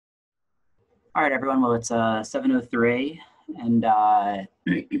All right, everyone. Well, it's 7:03, and I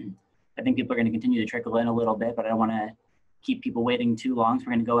think people are going to continue to trickle in a little bit, but I don't want to keep people waiting too long, so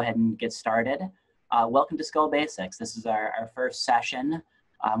we're going to go ahead and get started. Welcome to Skull Basics. This is our first session.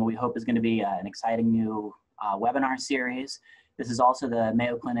 We hope is going to be an exciting new webinar series. This is also the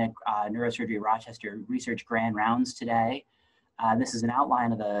Mayo Clinic Neurosurgery Rochester Research Grand Rounds today. This is an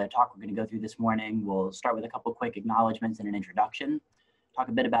outline of the talk we're going to go through this morning. We'll start with a couple quick acknowledgements and an introduction. Talk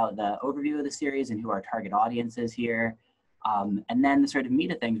a bit about the overview of the series and who our target audience is here. And then the sort of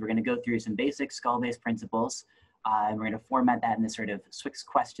meat of things, we're going to go through some basic skull-base principles. And we're going to format that in this sort of 6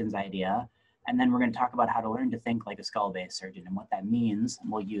 questions idea. And then we're going to talk about how to learn to think like a skull-base surgeon and what that means.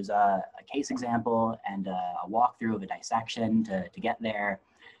 And we'll use a case example and a walkthrough of a dissection to get there.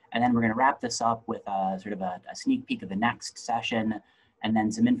 And then we're going to wrap this up with sort of a sneak peek of the next session, and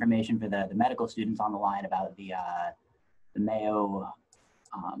then some information for the medical students on the line about the Mayo.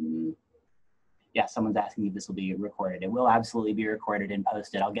 Yeah, someone's asking if this will be recorded. It will absolutely be recorded and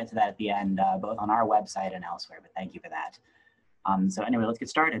posted. I'll get to that at the end, both on our website and elsewhere, but thank you for that. So anyway, let's get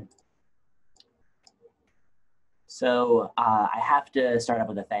started. So I have to start off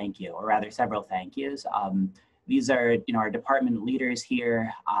with a thank you, or rather several thank yous. These are, our department leaders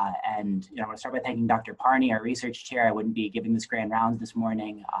here, and I want to start by thanking Dr. Parney, our research chair. I wouldn't be giving this grand rounds this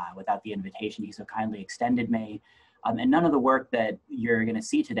morning without the invitation he so kindly extended me. And none of the work that you're going to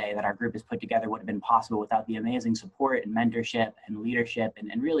see today that our group has put together would have been possible without the amazing support and mentorship and leadership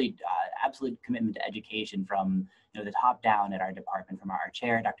and really absolute commitment to education from the top down at our department, from our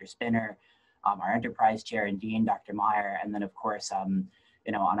chair, Dr. Spinner, our enterprise chair and dean, Dr. Meyer, and then of course, on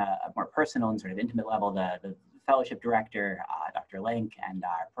a more personal and sort of intimate level, the fellowship director, Dr. Link, and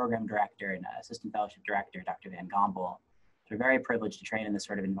our program director and assistant fellowship director, Dr. Van Gompel. We're very privileged to train in this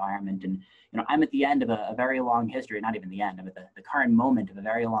sort of environment. And, I'm at the end of a very long history, not even the end, I'm at the current moment of a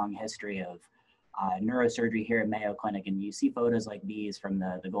very long history of neurosurgery here at Mayo Clinic. And you see photos like these from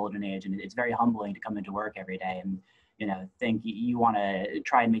the golden age, and it's very humbling to come into work every day and, think you want to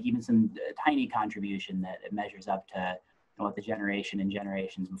try and make even some tiny contribution that measures up to what the generation and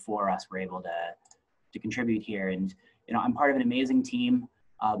generations before us were able to contribute here. And, I'm part of an amazing team.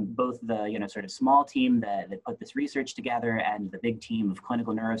 Both the sort of small team that put this research together and the big team of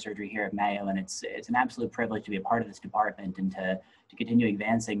clinical neurosurgery here at Mayo, and it's an absolute privilege to be a part of this department and to continue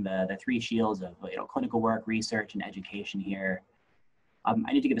advancing the 3 shields of clinical work, research, and education here.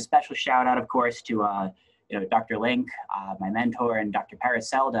 I need to give a special shout out, of course, to Dr. Link, my mentor, and Dr.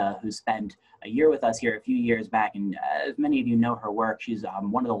 Paraselda, who spent a year with us here a few years back, and as many of you know her work, she's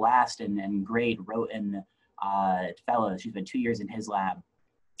one of the last and great Rhoton fellows. She's been 2 years in his lab.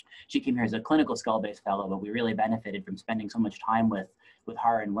 She came here as a clinical skull-base fellow, but we really benefited from spending so much time with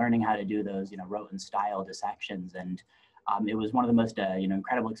her and learning how to do those, Rhoton-style dissections. And it was one of the most,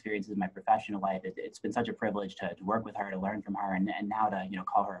 incredible experiences in my professional life. It's been such a privilege to work with her, to learn from her, and now to,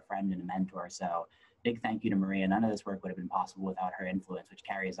 call her a friend and a mentor. So big thank you to Maria. None of this work would have been possible without her influence, which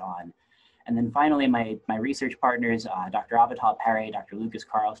carries on. And then finally, my research partners, Dr. Avital Perry, Dr. Lucas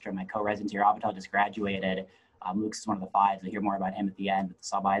Karlstrom, my co-resident here. Avital just graduated. Lucas is one of the 5. You'll hear more about him at the end with the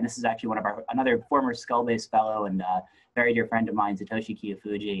sub-I. And this is actually another former skull-base fellow and very dear friend of mine, Satoshi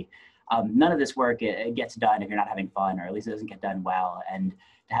Kiyofuji. None of this work it gets done if you're not having fun, or at least it doesn't get done well. And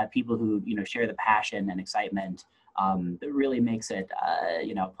to have people who share the passion and excitement, it really makes it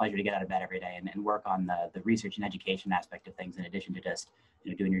a pleasure to get out of bed every day and work on the research and education aspect of things, in addition to just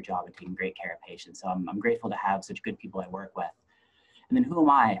doing your job and taking great care of patients. So I'm grateful to have such good people I work with. And then who am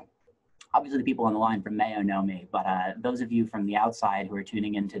I? Obviously, the people on the line from Mayo know me, but those of you from the outside who are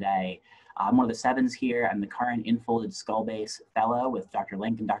tuning in today, I'm one of the 7s here. I'm the current infolded skull base fellow with Dr.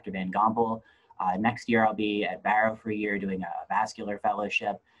 Link and Dr. Van Gompel. Next year, I'll be at Barrow for a year doing a vascular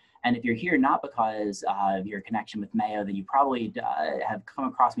fellowship. And if you're here not because of your connection with Mayo, then you probably have come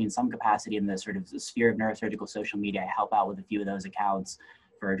across me in some capacity in the sort of sphere of neurosurgical social media. I help out with a few of those accounts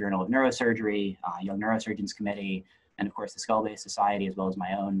for Journal of Neurosurgery, Young Neurosurgeons Committee, and of course the Skull Base Society, as well as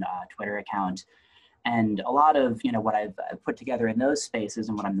my own Twitter account. And a lot of what I've put together in those spaces,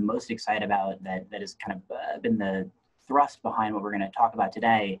 and what I'm the most excited about that has kind of been the thrust behind what we're going to talk about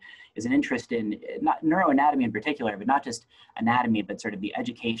today, is an interest in not neuroanatomy in particular, but not just anatomy, but sort of the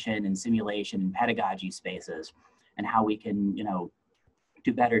education and simulation and pedagogy spaces, and how we can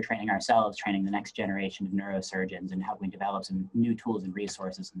do better training ourselves, training the next generation of neurosurgeons, and how we develop some new tools and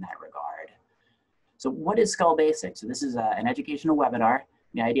resources in that regard. So what is Skull Basics? So this is an educational webinar.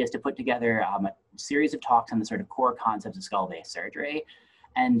 The idea is to put together a series of talks on the sort of core concepts of skull-base surgery.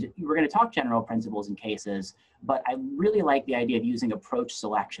 And we're going to talk general principles and cases, but I really like the idea of using approach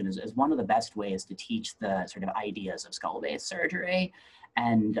selection as one of the best ways to teach the sort of ideas of skull-base surgery.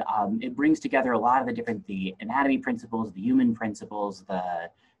 And it brings together a lot of the anatomy principles, the human principles, the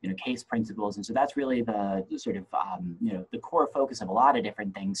case principles. And so that's really the sort of, the core focus of a lot of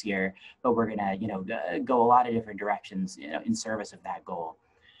different things here, but we're gonna, go a lot of different directions, in service of that goal.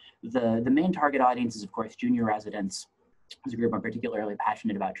 The main target audience is, of course, junior residents. As a group, I'm particularly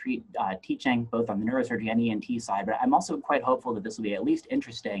passionate about teaching, both on the neurosurgery and ENT side, but I'm also quite hopeful that this will be at least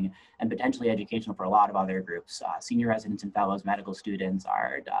interesting and potentially educational for a lot of other groups, senior residents and fellows, medical students,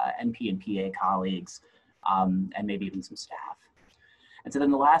 our NP and PA colleagues, and maybe even some staff. And so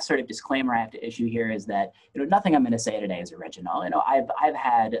then the last sort of disclaimer I have to issue here is that, nothing I'm going to say today is original. I've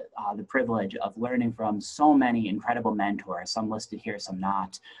had the privilege of learning from so many incredible mentors, some listed here, some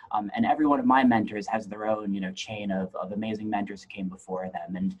not. And every one of my mentors has their own, chain of amazing mentors who came before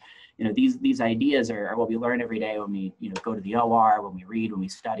them. And, these ideas are what we learn every day when we, go to the OR, when we read, when we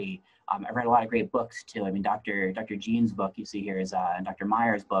study. I've read a lot of great books too. I mean, Dr. Jean's book you see here is Dr.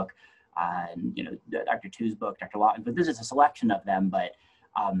 Meyer's book. And Dr. Tu's book, Dr. Lawton, but this is a selection of them. But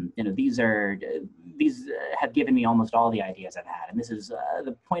these have given me almost all the ideas I've had, and this is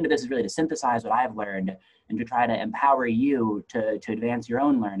the point of this is really to synthesize what I've learned and to try to empower you to advance your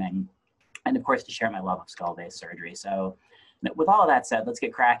own learning, and of course to share my love of skull-based surgery. So, with all of that said, let's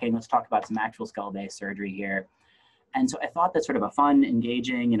get cracking. Let's talk about some actual skull-based surgery here. And so I thought that sort of a fun,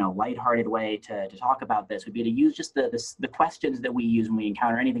 engaging, lighthearted way to talk about this would be to use just the questions that we use when we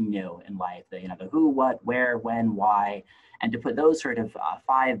encounter anything new in life, the who, what, where, when, why, and to put those sort of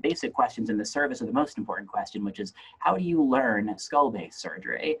 5 basic questions in the service of the most important question, which is, how do you learn skull-based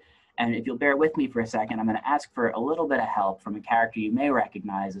surgery? And if you'll bear with me for a second, I'm going to ask for a little bit of help from a character you may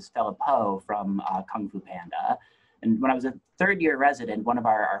recognize as Philip Poe from Kung Fu Panda. And when I was a third-year resident, one of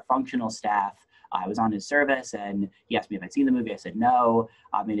our functional staff, I was on his service and he asked me if I'd seen the movie. I said no.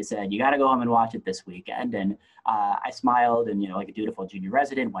 And he said, you got to go home and watch it this weekend. And I smiled and, like a dutiful junior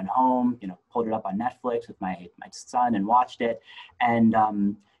resident, went home, pulled it up on Netflix with my son and watched it. And,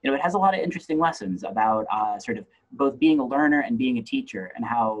 it has a lot of interesting lessons about sort of both being a learner and being a teacher, and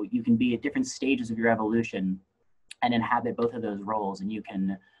how you can be at different stages of your evolution and inhabit both of those roles. And you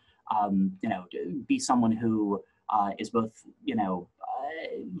can, be someone who is both,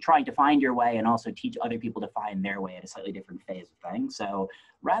 trying to find your way and also teach other people to find their way at a slightly different phase of things. So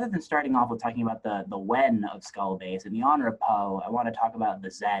rather than starting off with talking about the when of Skull Base, in the honor of Poe, I want to talk about the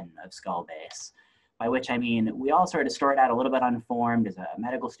zen of Skull Base, by which I mean we all sort of start out a little bit unformed as a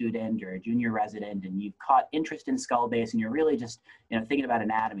medical student or a junior resident, and you've caught interest in Skull Base and you're really just thinking about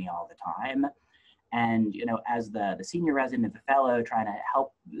anatomy all the time. And as the senior resident, the fellow, trying to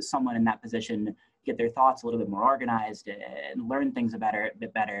help someone in that position get their thoughts a little bit more organized and learn things a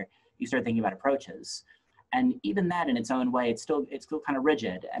bit better, you start thinking about approaches. And even that in its own way, it's still kind of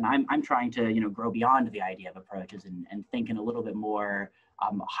rigid. And I'm trying to grow beyond the idea of approaches and think in a little bit more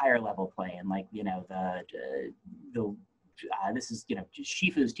higher level play. And like this is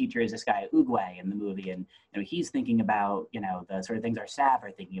Shifu's teacher is this guy Oogway in the movie, and he's thinking about the sort of things our staff are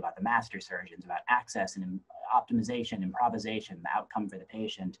thinking about, the master surgeons, about access and optimization, improvisation, the outcome for the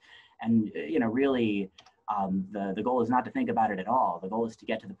patient. And really the goal is not to think about it at all. The goal is to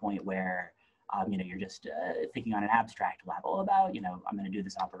get to the point where you're just thinking on an abstract level about I'm going to do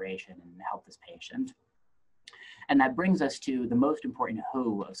this operation and help this patient. And that brings us to the most important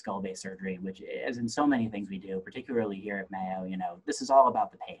who of skull-based surgery, which, as in so many things we do, particularly here at Mayo, this is all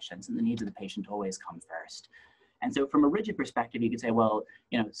about the patients, and the needs of the patient always come first. And so from a rigid perspective, you could say, well,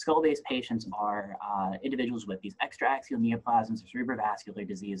 skull-based patients are individuals with these extraaxial neoplasms or cerebrovascular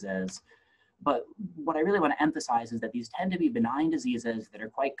diseases. But what I really want to emphasize is that these tend to be benign diseases that are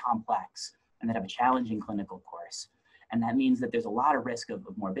quite complex and that have a challenging clinical course. And that means that there's a lot of risk of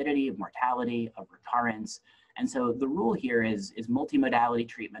morbidity, of mortality, of recurrence. And so the rule here is multimodality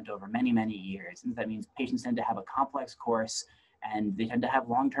treatment over many, many years. And that means patients tend to have a complex course, and they tend to have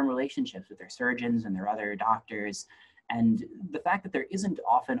long-term relationships with their surgeons and their other doctors. And the fact that there isn't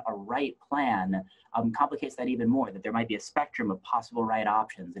often a right plan complicates that even more, that there might be a spectrum of possible right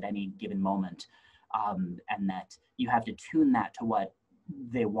options at any given moment, and that you have to tune that to what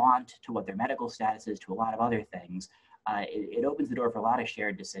they want, to what their medical status is, to a lot of other things. It opens the door for a lot of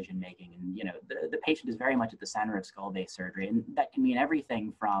shared decision-making. And, the patient is very much at the center of skull-based surgery. And that can mean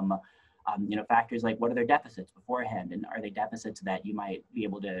everything from, factors like what are their deficits beforehand? And are they deficits that you might be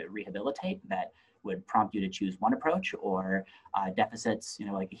able to rehabilitate that would prompt you to choose one approach, or deficits,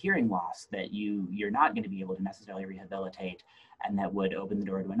 like a hearing loss that you're not going to be able to necessarily rehabilitate and that would open the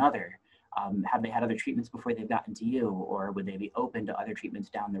door to another? Have they had other treatments before they've gotten to you, or would they be open to other treatments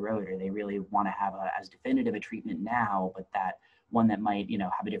down the road, or they really want to have as definitive a treatment now, but that one that might,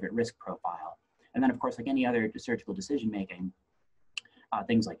 have a different risk profile? And then, of course, like any other surgical decision-making,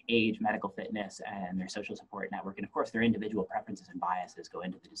 things like age, medical fitness, and their social support network. And of course, their individual preferences and biases go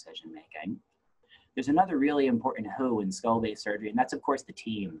into the decision making. There's another really important who in skull-based surgery, and that's of course the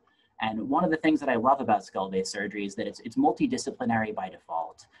team. And one of the things that I love about skull-based surgery is that it's multidisciplinary by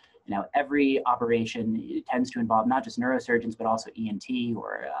default. You know, every operation tends to involve not just neurosurgeons, but also ENT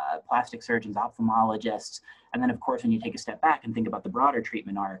or plastic surgeons, ophthalmologists. And then of course, when you take a step back and think about the broader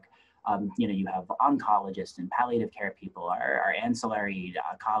treatment arc, you know, you have oncologists and palliative care people, our ancillary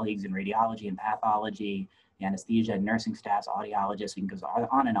colleagues in radiology and pathology, the anesthesia and nursing staffs, audiologists, and goes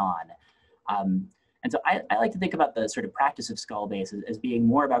on and on. And so I like to think about the sort of practice of skull base as being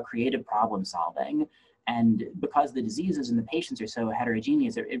more about creative problem solving. And because the diseases and the patients are so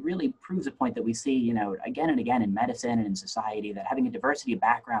heterogeneous, it really proves a point that we see, you know, again and again in medicine and in society, that having a diversity of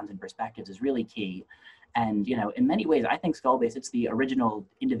backgrounds and perspectives is really key. And, you know, in many ways, I think skull base, it's the original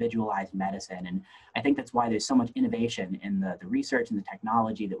individualized medicine. And I think that's why there's so much innovation in the research and the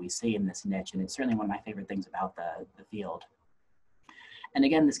technology that we see in this niche. And it's certainly one of my favorite things about the field. And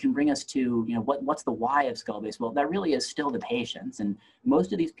again, this can bring us to, you know, what's the why of skull base? Well, that really is still the patients. And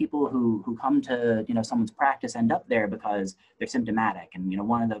most of these people who come to, you know, someone's practice end up there because they're symptomatic. And, you know,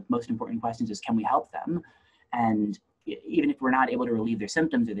 one of the most important questions is, can we help them? And even if we're not able to relieve their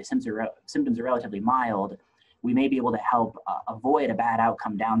symptoms, or their symptoms are relatively mild, we may be able to help avoid a bad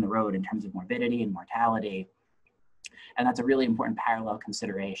outcome down the road in terms of morbidity and mortality. And that's a really important parallel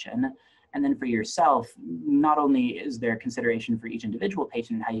consideration. And then for yourself, not only is there consideration for each individual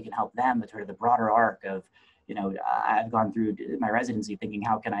patient and how you can help them, but sort of the broader arc of, you know, I've gone through my residency thinking,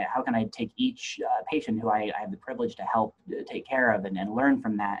 how can I take each patient who I have the privilege to help take care of and learn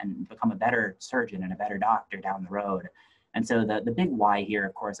from that and become a better surgeon and a better doctor down the road. And so the big why here,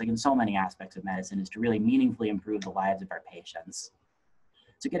 of course, like in so many aspects of medicine, is to really meaningfully improve the lives of our patients.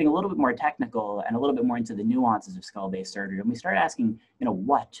 So getting a little bit more technical and a little bit more into the nuances of skull-based surgery, when we start asking, you know,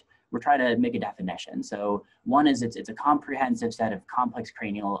 what, we're trying to make a definition. So one is it's a comprehensive set of complex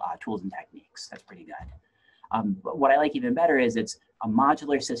cranial tools and techniques. That's pretty good. But what I like even better is it's a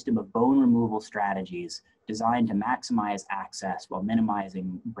modular system of bone removal strategies designed to maximize access while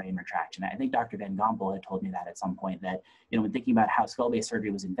minimizing brain retraction. I think Dr. Van Gompel had told me that at some point, that, you know, when thinking about how skull-based surgery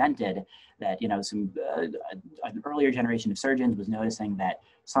was invented, that, you know, an earlier generation of surgeons was noticing that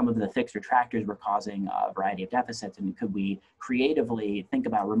some of the fixed retractors were causing a variety of deficits, and could we creatively think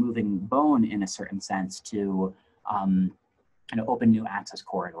about removing bone in a certain sense to you know, open new access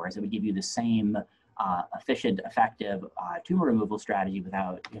corridors that would give you the same efficient, effective tumor removal strategy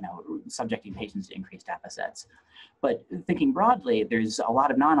without, you know, subjecting patients to increased deficits. But thinking broadly, there's a lot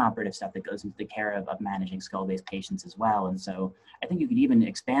of non-operative stuff that goes into the care of managing skull-based patients as well. And so I think you could even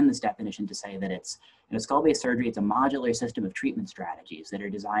expand this definition to say that it's, you know, skull-based surgery, it's a modular system of treatment strategies that are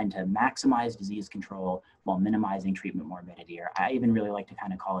designed to maximize disease control while minimizing treatment morbidity. Or I even really like to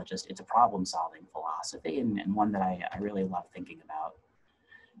kind of call it just, it's a problem-solving philosophy, and one that I really love thinking about.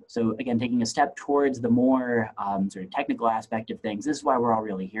 So again, taking a step towards the more sort of technical aspect of things, this is why we're all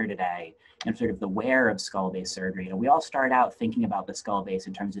really here today, and sort of the where of skull-based surgery. You know, we all start out thinking about the skull base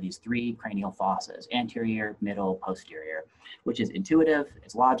in terms of these three cranial fosses: anterior, middle, posterior, which is intuitive,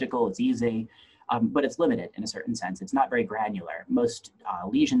 it's logical, it's easy, but it's limited in a certain sense. It's not very granular. Most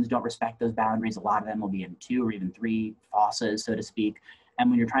lesions don't respect those boundaries. A lot of them will be in 2 or even 3 fosses, so to speak. And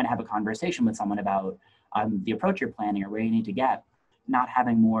when you're trying to have a conversation with someone about the approach you're planning or where you need to get, not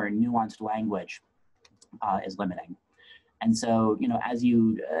having more nuanced language is limiting. And so, you know, as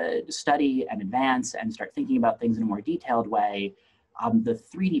you study and advance and start thinking about things in a more detailed way, the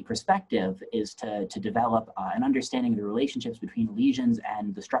 3D perspective is to develop an understanding of the relationships between lesions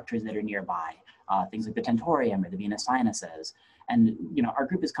and the structures that are nearby, things like the tentorium or the venous sinuses. And, you know, our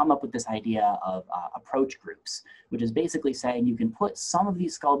group has come up with this idea of approach groups, which is basically saying you can put some of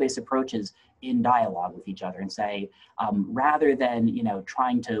these skull-based approaches in dialogue with each other and say, rather than, you know,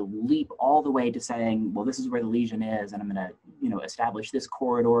 trying to leap all the way to saying, well, this is where the lesion is, and I'm going to, you know, establish this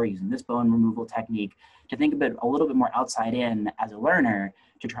corridor using this bone removal technique, to think of it a little bit more outside in as a learner,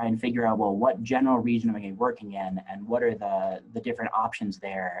 to try and figure out, well, what general region am I going to be working in, and what are the different options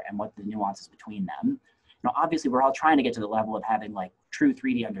there, and what the nuances between them. Now, obviously, we're all trying to get to the level of having like true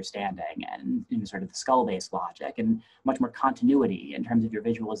 3D understanding and, you know, sort of the skull-based logic, and much more continuity in terms of your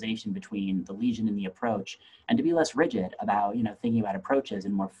visualization between the lesion and the approach, and to be less rigid about, you know, thinking about approaches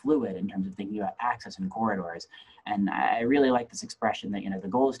and more fluid in terms of thinking about access and corridors. And I really like this expression that, you know, the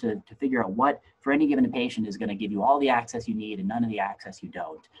goal is to figure out what, for any given patient, is going to give you all the access you need and none of the access you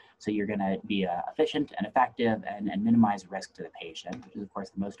don't. So you're going to be efficient and effective and minimize risk to the patient, which is, of course,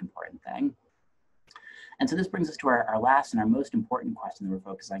 the most important thing. And so this brings us to our last and our most important question that we're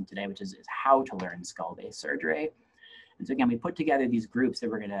focusing on today, which is how to learn skull-based surgery. And so again, we put together these groups that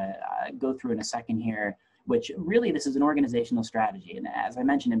we're going to go through in a second here, which really this is an organizational strategy. And as I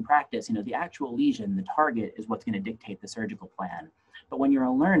mentioned in practice, the actual lesion, the target is what's going to dictate the surgical plan. But when you're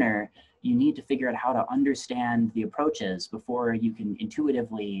a learner, you need to figure out how to understand the approaches before you can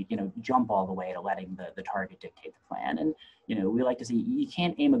intuitively, jump all the way to letting the target dictate the plan. And, we like to say you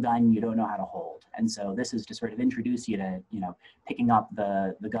can't aim a gun you don't know how to hold. And so this is to sort of introduce you to, picking up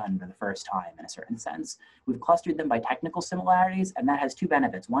the gun for the first time in a certain sense. We've clustered them by technical similarities, and that has two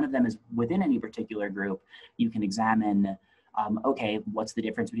benefits. One of them is within any particular group, you can examine okay, what's the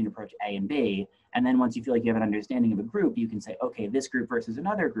difference between approach A and B? And then once you feel like you have an understanding of a group, you can say, okay, this group versus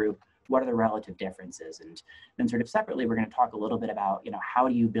another group, what are the relative differences? And then sort of separately, we're going to talk a little bit about, how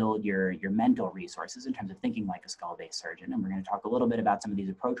do you build your mental resources in terms of thinking like a skull-based surgeon? And we're going to talk a little bit about some of these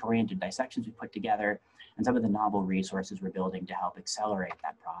approach-oriented dissections we put together and some of the novel resources we're building to help accelerate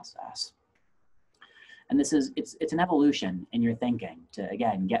that process. And this is, it's an evolution in your thinking to,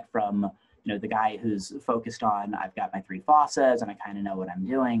 again, get from the guy who's focused on, I've got my 3 fossas and I kind of know what I'm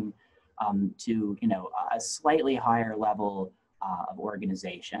doing, to, a slightly higher level of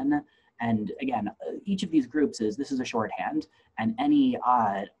organization. And again, each of these groups this is a shorthand, and any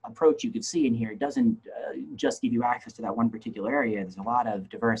approach you could see in here doesn't just give you access to that one particular area. There's a lot of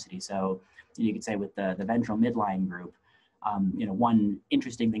diversity. So you could say with the ventral midline group, one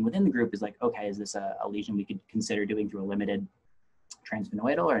interesting thing within the group is like, okay, is this a lesion we could consider doing through a limited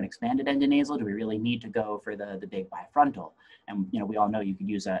transphenoidal or an expanded endonasal? Do we really need to go for the big bifrontal? And we all know you could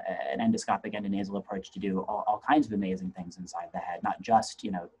use an endoscopic endonasal approach to do all kinds of amazing things inside the head, not just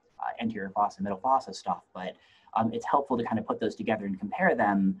anterior fossa, middle fossa stuff, but it's helpful to kind of put those together and compare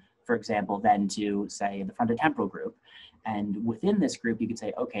them, for example, then to say the frontotemporal group. And within this group, you could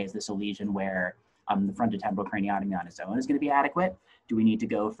say, okay, is this a lesion where the frontotemporal craniotomy on its own is going to be adequate? Do we need to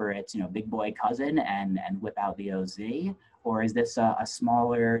go for its big boy cousin and whip out the OZ? Or is this a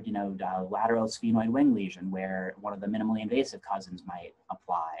smaller, lateral sphenoid wing lesion where one of the minimally invasive cousins might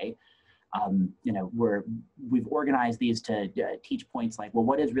apply? We've organized these to teach points like, well,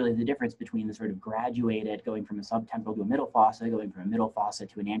 what is really the difference between the sort of graduated going from a subtemporal to a middle fossa, going from a middle fossa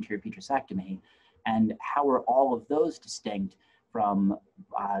to an anterior petrosectomy, and how are all of those distinct from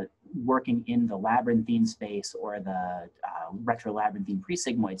working in the labyrinthine space or the retrolabyrinthine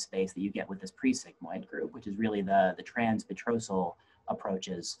presigmoid space that you get with this presigmoid group, which is really the trans-petrosal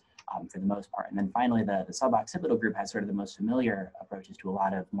approaches for the most part. And then finally, the suboccipital group has sort of the most familiar approaches to a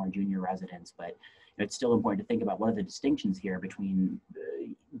lot of more junior residents, but it's still important to think about what are the distinctions here between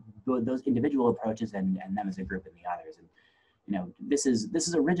those individual approaches and them as a group and the others. And this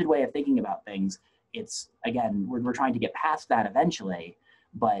is a rigid way of thinking about things. It's, again, we're trying to get past that eventually,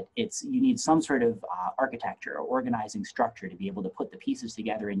 but you need some sort of architecture or organizing structure to be able to put the pieces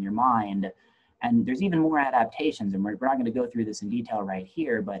together in your mind. And there's even more adaptations, and we're not going to go through this in detail right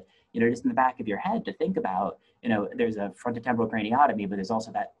here, but just in the back of your head to think about, there's a frontotemporal craniotomy, but there's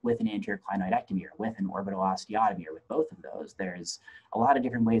also that with an anterior clinoidectomy or with an orbital osteotomy, or with both of those. There's a lot of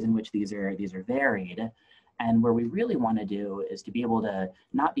different ways in which these are varied. And where we really want to do is to be able to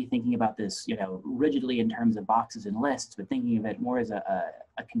not be thinking about this, rigidly in terms of boxes and lists, but thinking of it more as a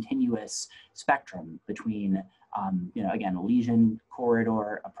continuous spectrum between, again, lesion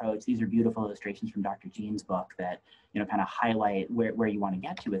corridor approach. These are beautiful illustrations from Dr. Jean's book that, kind of highlight where you want to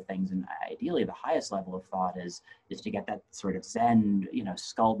get to with things. And ideally, the highest level of thought is to get that sort of Zen,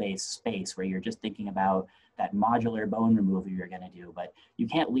 skull-based space where you're just thinking about that modular bone removal you're going to do, but you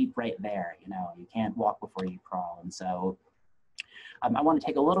can't leap right there. You can't walk before you crawl. And so I want to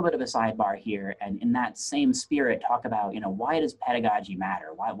take a little bit of a sidebar here, and in that same spirit, talk about, why does pedagogy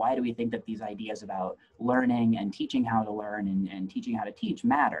matter? Why do we think that these ideas about learning and teaching how to learn and teaching how to teach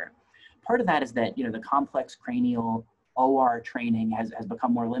matter? Part of that is that, the complex cranial OR training has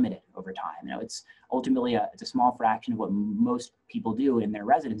become more limited over time. It's ultimately it's a small fraction of what most people do in their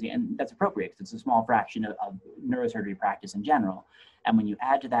residency, and that's appropriate because it's a small fraction of neurosurgery practice in general. And when you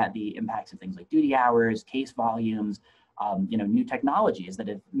add to that the impacts of things like duty hours, case volumes, new technologies that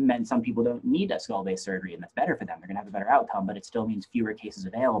have meant some people don't need a skull-based surgery, and that's better for them. They're going to have a better outcome, but it still means fewer cases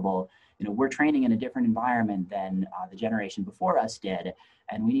available. We're training in a different environment than the generation before us did,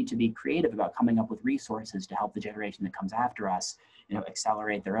 and we need to be creative about coming up with resources to help the generation that comes after us,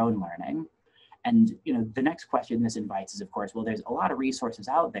 accelerate their own learning. And the next question this invites is, of course, well, there's a lot of resources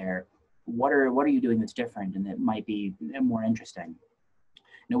out there. What are you doing that's different and that might be more interesting?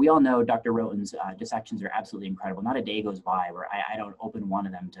 We all know Dr. Rhoton's dissections are absolutely incredible. Not a day goes by where I don't open one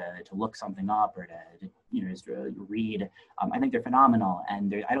of them to look something up or to just read. I think they're phenomenal,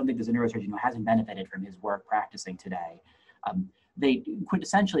 and I don't think there's a neurosurgeon who hasn't benefited from his work practicing today. they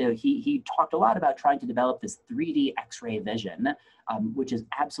quintessentially, he talked a lot about trying to develop this 3D X-ray vision, which is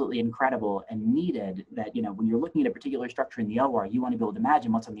absolutely incredible and needed. That, you know, when you're looking at a particular structure in the OR, you want to be able to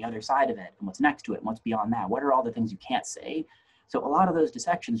imagine what's on the other side of it and what's next to it and what's beyond that. What are all the things you can't see? So a lot of those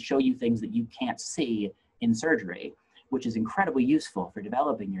dissections show you things that you can't see in surgery, which is incredibly useful for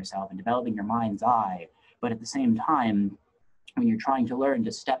developing yourself and developing your mind's eye. But at the same time, when you're trying to learn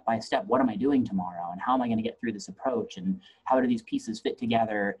to step by step, what am I doing tomorrow and how am I going to get through this approach and how do these pieces fit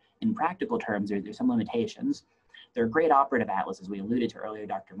together in practical terms, there's some limitations. There are great operative atlases we alluded to earlier,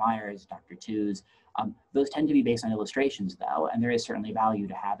 Dr. Myers, Dr. Tooze. Those tend to be based on illustrations though, and there is certainly value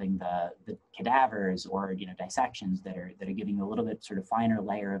to having the cadavers or, you know, dissections that are giving you a little bit sort of finer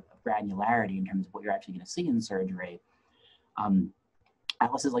layer of granularity in terms of what you're actually going to see in surgery.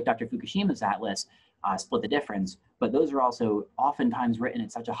 Atlases like Dr. Fukushima's atlas split the difference, but those are also oftentimes written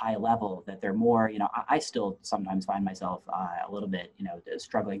at such a high level that they're more, you know, I still sometimes find myself a little bit, you know,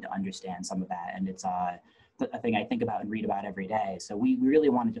 struggling to understand some of that, and it's a thing I think about and read about every day. So we really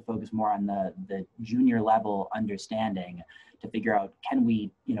wanted to focus more on the junior level understanding to figure out, can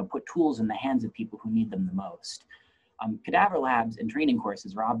we, you know, put tools in the hands of people who need them the most. Cadaver labs and training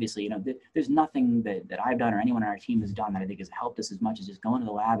courses are obviously, you know, there's nothing that I've done or anyone on our team has done that I think has helped us as much as just going to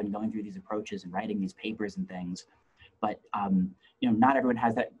the lab and going through these approaches and writing these papers and things. But, you know, not everyone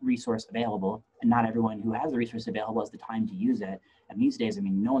has that resource available, and not everyone who has the resource available has the time to use it. And these days, I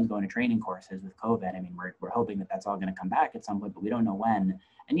mean, no one's going to training courses with COVID. I mean, we're hoping that that's all going to come back at some point, but we don't know when.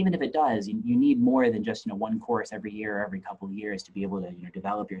 And even if it does, you need more than just, you know, one course every year or every couple of years to be able to, you know,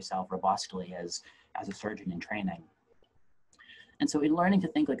 develop yourself robustly as a surgeon in training. And so in learning to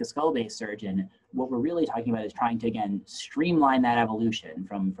think like a skull-based surgeon, what we're really talking about is trying to, again, streamline that evolution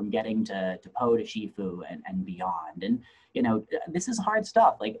from getting to Po to Shifu and beyond. And, you know, this is hard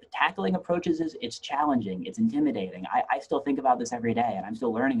stuff. Like, tackling approaches it's challenging, it's intimidating. I still think about this every day, and I'm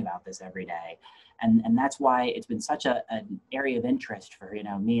still learning about this every day. And that's why it's been such an area of interest for, you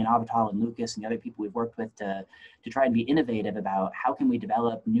know, me and Avital and Lucas and the other people we've worked with to try and be innovative about how can we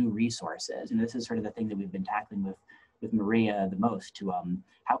develop new resources. And this is sort of the thing that we've been tackling with Maria the most, to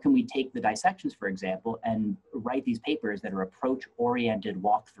how can we take the dissections, for example, and write these papers that are approach-oriented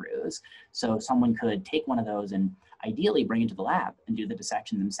walkthroughs. So someone could take one of those and ideally bring it to the lab and do the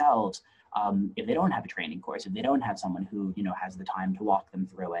dissection themselves if they don't have a training course, if they don't have someone who, you know, has the time to walk them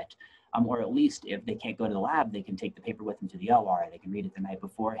through it. Or at least if they can't go to the lab, they can take the paper with them to the OR, they can read it the night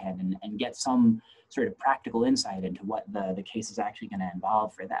beforehand and get some sort of practical insight into what the case is actually going to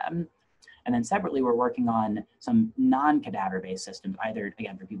involve for them. And then separately, we're working on some non-cadaver-based systems, either,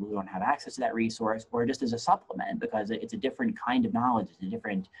 again, for people who don't have access to that resource, or just as a supplement, because it's a different kind of knowledge, it's a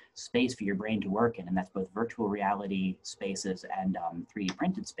different space for your brain to work in, and that's both virtual reality spaces and 3D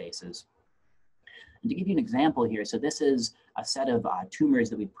printed spaces. And to give you an example here, so this is a set of tumors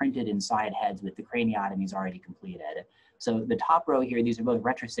that we've printed inside heads with the craniotomies already completed. So the top row here, these are both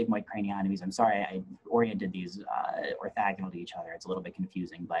retrosigmoid craniotomies. I'm sorry, I oriented these orthogonal to each other. It's a little bit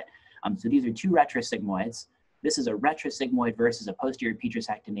confusing, but so these are two retrosigmoids. This is a retrosigmoid versus a posterior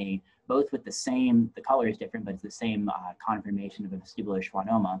petrosectomy, both with the same, the color is different, but it's the same conformation of a vestibular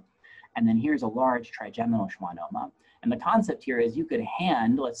schwannoma. And then here's a large trigeminal schwannoma. And the concept here is you could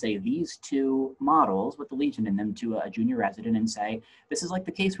hand, let's say, these two models with the lesion in them to a junior resident and say, this is like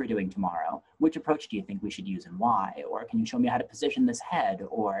the case we're doing tomorrow. Which approach do you think we should use and why? Or can you show me how to position this head?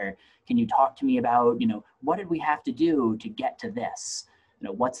 Or can you talk to me about, you know, what did we have to do to get to this? You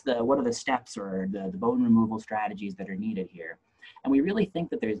know, what are the steps or the bone removal strategies that are needed here? And we really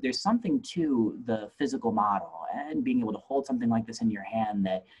think that there's something to the physical model and being able to hold something like this in your hand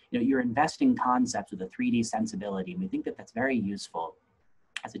that, you know, you're investing concepts with a 3D sensibility. And we think that that's very useful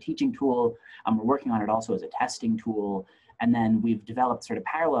as a teaching tool. We're working on it also as a testing tool. And then we've developed sort of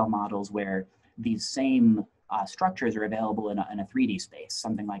parallel models where these same structures are available in a 3D space,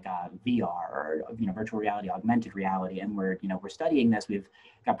 something like VR or, you know, virtual reality, augmented reality. And we're studying this. We've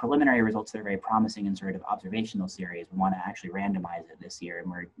got preliminary results that are very promising in sort of observational series. We want to actually randomize it this year.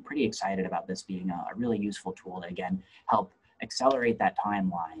 And we're pretty excited about this being a really useful tool to, again, help accelerate that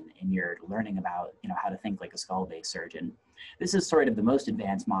timeline in your learning about, you know, how to think like a skull-based surgeon. This is sort of the most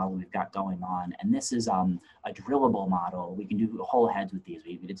advanced model we've got going on, and this is a drillable model. We can do whole heads with these.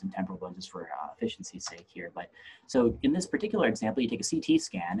 We did some temporal bones just for efficiency's sake here. But so in this particular example, you take a CT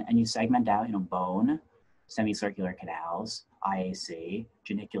scan and you segment out, you know, bone, semicircular canals, IAC,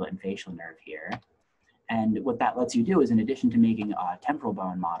 geniculate and facial nerve here. And what that lets you do is, in addition to making a temporal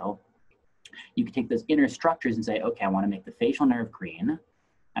bone model, you can take those inner structures and say, okay, I want to make the facial nerve green,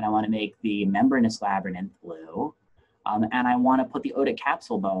 and I want to make the membranous labyrinth blue. And I want to put the otic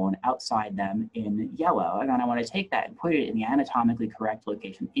capsule bone outside them in yellow. And then I want to take that and put it in the anatomically correct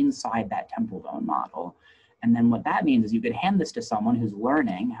location inside that temporal bone model. And then what that means is you could hand this to someone who's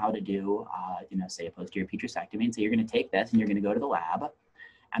learning how to do, say a posterior petrosectomy, and say you're going to take this and you're going to go to the lab,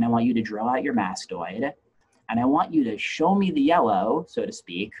 and I want you to drill out your mastoid, and I want you to show me the yellow, so to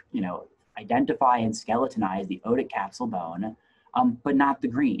speak, identify and skeletonize the otic capsule bone, but not the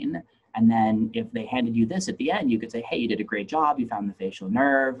green. And then if they handed you this at the end, you could say, hey, you did a great job. You found the facial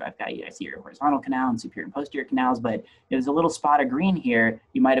nerve. I see your horizontal canal and superior and posterior canals, but there's a little spot of green here.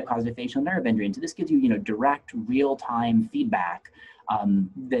 You might have caused a facial nerve injury. And so this gives you, direct real-time feedback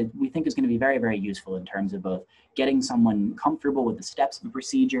that we think is going to be very, very useful in terms of both getting someone comfortable with the steps of the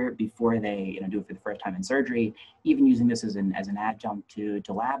procedure before they do it for the first time in surgery, even using this as an adjunct to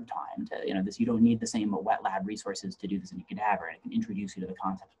lab time. You don't need the same wet lab resources to do this in a cadaver. And it can introduce you to the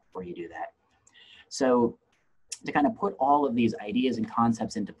concepts before you do that. So to kind of put all of these ideas and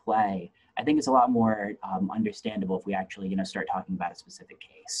concepts into play, I think it's a lot more understandable if we actually start talking about a specific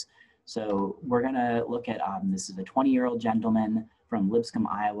case. So we're going to look at, this is a 20-year-old gentleman from Lipscomb,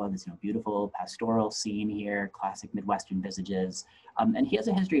 Iowa. This beautiful pastoral scene here, classic Midwestern visages. And he has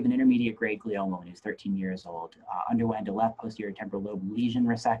a history of an intermediate grade glioma when he was 13 years old. Underwent a left posterior temporal lobe lesion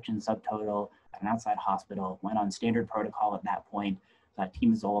resection subtotal at an outside hospital, went on standard protocol at that point,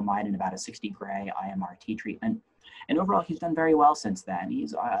 temozolomide and about a 60 gray IMRT treatment. And overall, he's done very well since then.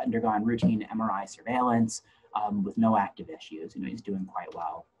 He's undergone routine MRI surveillance with no active issues. He's doing quite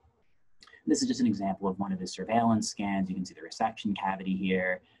well. This is just an example of one of his surveillance scans. You can see the resection cavity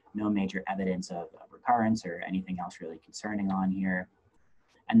here. No major evidence of recurrence or anything else really concerning on here.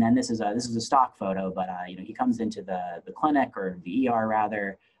 And then this is a stock photo, but he comes into the clinic, or the ER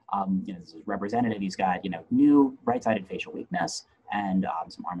rather. This is representative. He's got new right-sided facial weakness and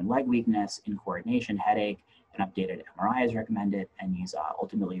some arm and leg weakness, incoordination, headache. An updated MRI is recommended, and he's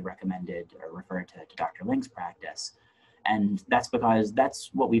ultimately recommended or referred to Dr. Link's practice. And that's because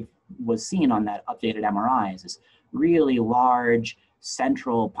that's what was seen on that updated MRI, is this really large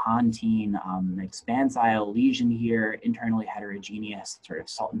central pontine expansile lesion here, internally heterogeneous, sort of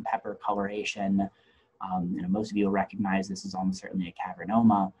salt and pepper coloration. Most of you will recognize this is almost certainly a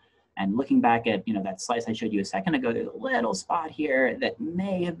cavernoma. And looking back at that slice I showed you a second ago, there's a little spot here that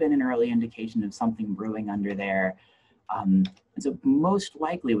may have been an early indication of something brewing under there. And so most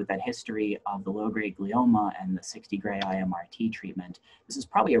likely with that history of the low-grade glioma and the 60 gray IMRT treatment, this is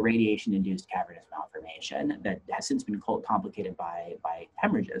probably a radiation-induced cavernous malformation that has since been complicated by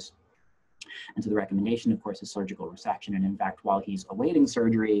hemorrhages. And so the recommendation, of course, is surgical resection. And in fact, while he's awaiting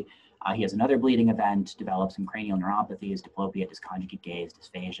surgery, he has another bleeding event, develops some cranial neuropathies, diplopia, dysconjugate gaze,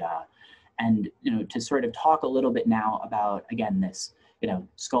 dysphagia. And to sort of talk a little bit now about, again, this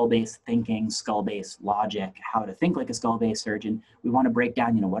skull-based thinking, skull-based logic, how to think like a skull-based surgeon, we want to break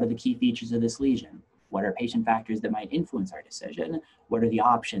down, what are the key features of this lesion? What are patient factors that might influence our decision? What are the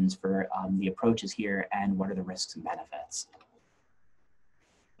options for the approaches here? And what are the risks and benefits?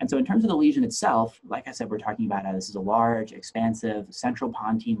 And so in terms of the lesion itself, like I said, we're talking about how this is a large, expansive, central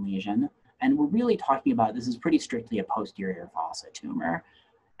pontine lesion. And we're really talking about, this is pretty strictly a posterior fossa tumor.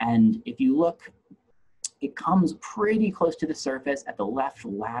 And if you look, it comes pretty close to the surface at the left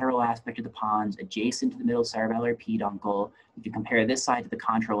lateral aspect of the pons, adjacent to the middle cerebellar peduncle. If you compare this side to the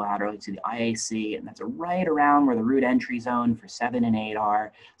contralateral, you see the IAC, and that's right around where the root entry zone for 7 and 8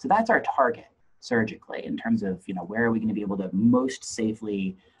 are. So that's our target surgically in terms of, where are we going to be able to most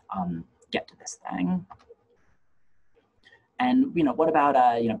safely get to this thing. And what about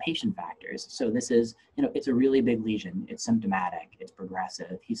patient factors? So this is it's a really big lesion. It's symptomatic. It's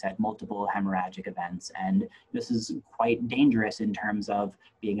progressive. He's had multiple hemorrhagic events, and this is quite dangerous in terms of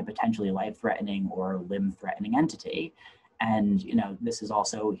being a potentially life-threatening or limb-threatening entity. And this is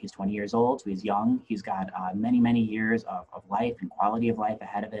also, he's 20 years old, so he's young. He's got many years of life and quality of life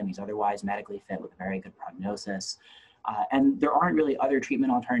ahead of him. He's otherwise medically fit with a very good prognosis. And there aren't really other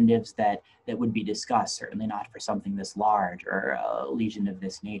treatment alternatives that would be discussed, certainly not for something this large or a lesion of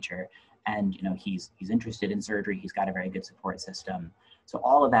this nature. And he's interested in surgery. He's got a very good support system. So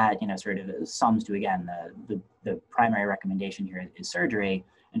all of that sort of sums to, again, the primary recommendation here is surgery.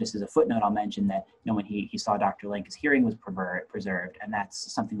 And just as a footnote, I'll mention that when he saw Dr. Link, his hearing was preserved, and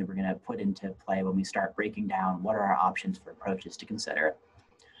that's something that we're going to put into play when we start breaking down what are our options for approaches to consider.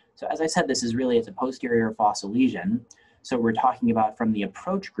 So as I said, it's a posterior fossa lesion. So we're talking about, from the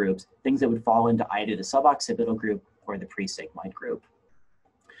approach groups, things that would fall into either the suboccipital group or the presigmoid group.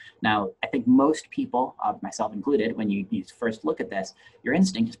 Now, I think most people, myself included, when you first look at this, your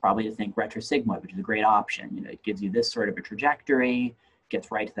instinct is probably to think retrosigmoid, which is a great option. It gives you this sort of a trajectory,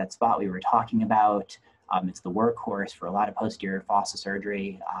 gets right to that spot we were talking about. It's the workhorse for a lot of posterior fossa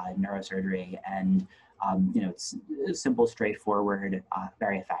surgery, neurosurgery, and it's simple, straightforward,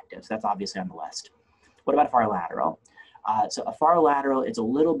 very effective. So that's obviously on the list. What about a far lateral? So a far lateral, it's a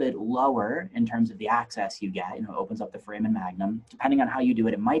little bit lower in terms of the access you get. It opens up the foramen magnum. Depending on how you do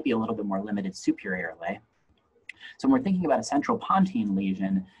it, it might be a little bit more limited superiorly. So when we're thinking about a central pontine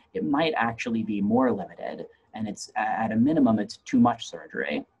lesion, it might actually be more limited, and it's at a minimum, it's too much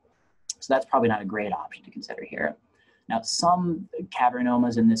surgery. So that's probably not a great option to consider here. Now, some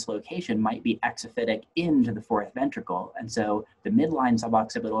cavernomas in this location might be exophytic into the fourth ventricle, and so the midline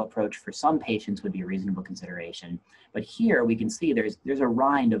suboccipital approach for some patients would be a reasonable consideration. But here we can see there's a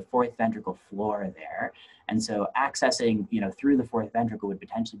rind of fourth ventricle floor there, and so accessing through the fourth ventricle would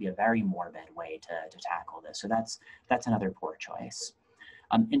potentially be a very morbid way to tackle this. So that's another poor choice.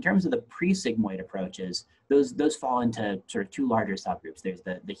 In terms of the pre-sigmoid approaches, those fall into sort of two larger subgroups. There's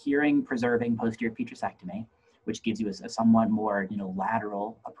the hearing preserving posterior petrosectomy, which gives you a somewhat more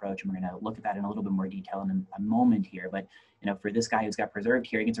lateral approach, and we're going to look at that in a little bit more detail in a moment here. But for this guy who's got preserved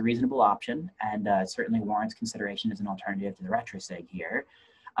hearing, it's a reasonable option, and certainly warrants consideration as an alternative to the retrosig here.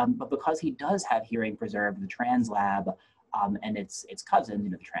 But because he does have hearing preserved, the translab and its cousins,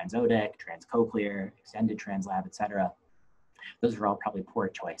 the transodic, transcochlear, extended translab, etc., those are all probably poor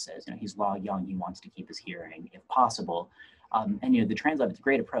choices. He's young, he wants to keep his hearing if possible. And the translab, it's a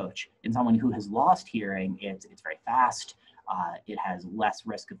great approach. In someone who has lost hearing, it's very fast. It has less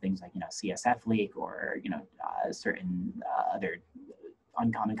risk of things like CSF leak or certain other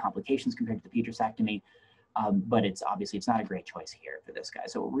uncommon complications compared to the petrosectomy. But it's not a great choice here for this guy.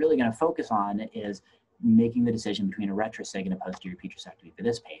 So what we're really going to focus on is making the decision between a retrosig and a posterior petrosectomy for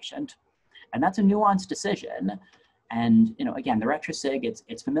this patient. And that's a nuanced decision. And again, the retrosig,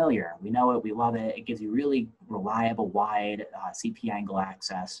 it's familiar. We know it, we love it. It gives you really reliable, wide CP angle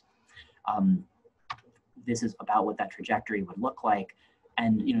access. This is about what that trajectory would look like.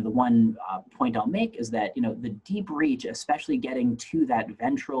 And the one point I'll make is that the deep reach, especially getting to that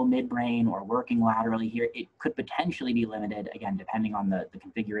ventral midbrain or working laterally here, it could potentially be limited, again, depending on the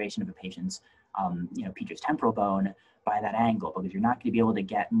configuration of a patient's petrous temporal bone by that angle, because you're not going to be able to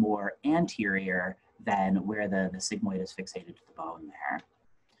get more anterior than where the sigmoid is fixated to the bone there.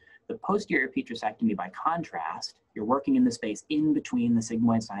 The posterior petrosectomy, by contrast, you're working in the space in between the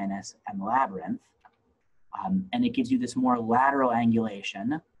sigmoid sinus and the labyrinth, and it gives you this more lateral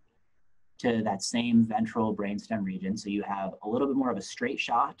angulation to that same ventral brainstem region. So you have a little bit more of a straight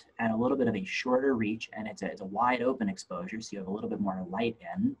shot and a little bit of a shorter reach, and it's a wide open exposure, so you have a little bit more light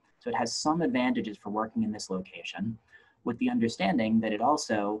in. So it has some advantages for working in this location, with the understanding that it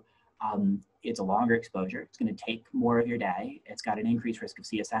also it's a longer exposure. It's going to take more of your day. It's got an increased risk of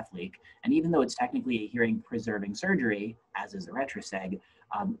CSF leak. And even though it's technically a hearing preserving surgery, as is the retrosig,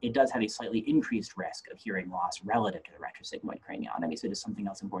 it does have a slightly increased risk of hearing loss relative to the retrosigmoid craniotomy. So it is something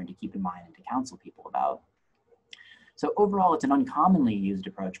else important to keep in mind and to counsel people about. So overall, it's an uncommonly used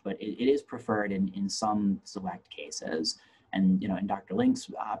approach, but it is preferred in some select cases. And in Dr.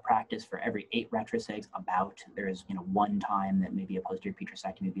 Link's practice, for every 8 retrosigs, there's one time that maybe a posterior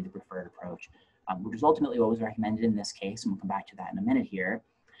petrosectomy would be the preferred approach, which is ultimately what was recommended in this case, and we'll come back to that in a minute here.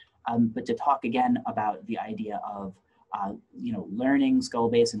 But to talk again about the idea of learning skull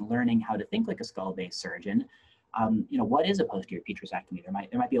base and learning how to think like a skull base surgeon, what is a posterior petrosectomy?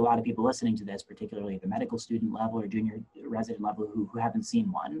 There might be a lot of people listening to this, particularly at the medical student level or junior resident level, who haven't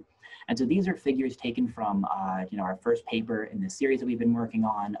seen one. And so these are figures taken from our first paper in this series that we've been working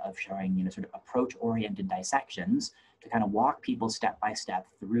on, of showing sort of approach-oriented dissections to kind of walk people step by step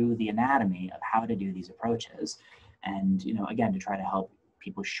through the anatomy of how to do these approaches, and again, to try to help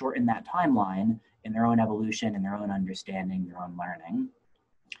people shorten that timeline in their own evolution, in their own understanding, their own learning.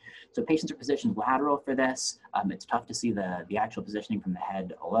 So patients are positioned lateral for this. It's tough to see the actual positioning from the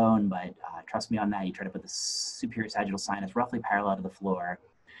head alone, but trust me on that. You try to put the superior sagittal sinus roughly parallel to the floor.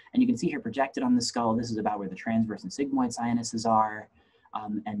 And you can see here projected on the skull, this is about where the transverse and sigmoid sinuses are.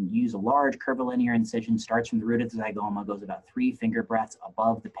 And use a large curvilinear incision, starts from the root of the zygoma, goes about 3 finger breadths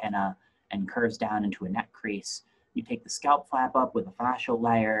above the pinna, and curves down into a neck crease. You take the scalp flap up with a fascial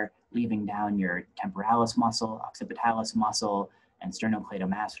layer, leaving down your temporalis muscle, occipitalis muscle, and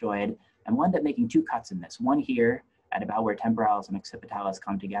sternocleidomastoid. And we'll end up making 2 cuts in this, one here at about where temporalis and occipitalis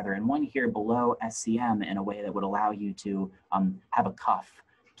come together, and one here below SCM in a way that would allow you to have a cuff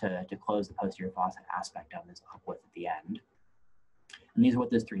to close the posterior fossa aspect of this upwith at the end. And these are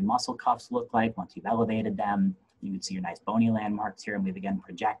what those 3 muscle cuffs look like once you've elevated them. You can see your nice bony landmarks here, and we've again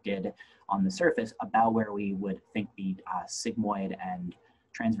projected on the surface about where we would think the sigmoid and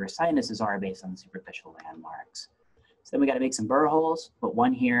transverse sinuses are based on the superficial landmarks. So then we got to make some burr holes, put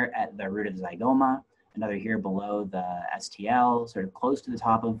one here at the root of the zygoma, another here below the STL, sort of close to the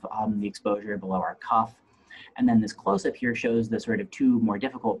top of the exposure below our cuff. And then this close-up here shows the sort of two more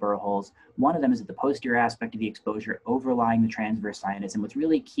difficult burr holes. One of them is at the posterior aspect of the exposure overlying the transverse sinus. And what's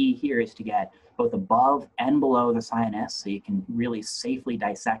really key here is to get both above and below the sinus so you can really safely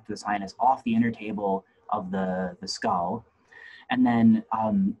dissect the sinus off the inner table of the skull. And then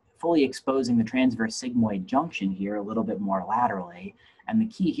fully exposing the transverse sigmoid junction here a little bit more laterally. And the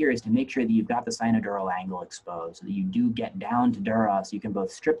key here is to make sure that you've got the sinodural angle exposed so that you do get down to dura so you can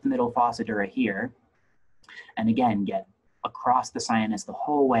both strip the middle fossa dura here and again get across the sinus the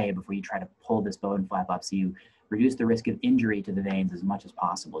whole way before you try to pull this bone flap up so you reduce the risk of injury to the veins as much as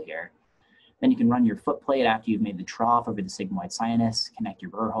possible here. Then you can run your foot plate after you've made the trough over the sigmoid sinus, connect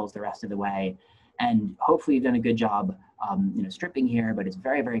your burr holes the rest of the way, and hopefully you've done a good job stripping here, but it's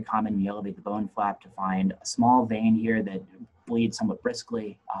very, very common when you elevate the bone flap to find a small vein here that bleeds somewhat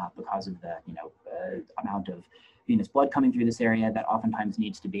briskly because of the amount of venous blood coming through this area that oftentimes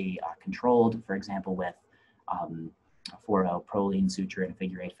needs to be controlled, for example, with for a proline suture in a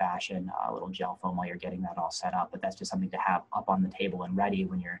figure-8 fashion, a little gel foam while you're getting that all set up, but that's just something to have up on the table and ready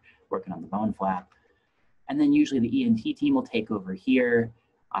when you're working on the bone flap. And then usually the ENT team will take over here.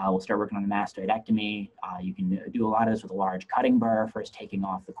 We'll start working on the mastoidectomy. You can do a lot of this with a large cutting burr, first taking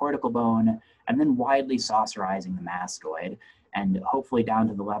off the cortical bone, and then widely saucerizing the mastoid. And hopefully down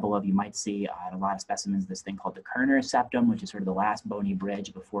to the level of, you might see in a lot of specimens, this thing called the Kerner septum, which is sort of the last bony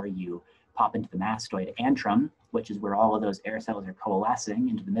bridge before you pop into the mastoid antrum, which is where all of those air cells are coalescing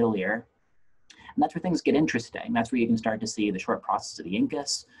into the middle ear. And that's where things get interesting. That's where you can start to see the short process of the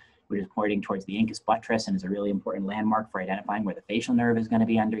incus, which is pointing towards the incus buttress and is a really important landmark for identifying where the facial nerve is going to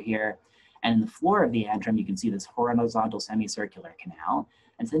be under here. And in the floor of the antrum, you can see this horizontal semicircular canal.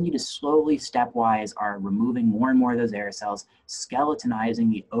 And so then you just slowly, stepwise, are removing more and more of those air cells, skeletonizing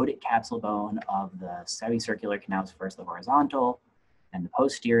the otic capsule bone of the semicircular canals, first the horizontal, then the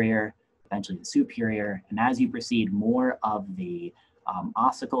posterior, eventually the superior. And as you proceed, more of the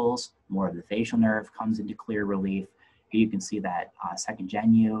ossicles, more of the facial nerve comes into clear relief. Here you can see that second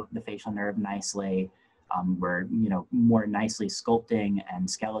genu, the facial nerve nicely. We're more nicely sculpting and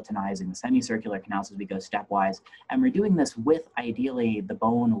skeletonizing the semicircular canals as we go stepwise. And we're doing this with ideally the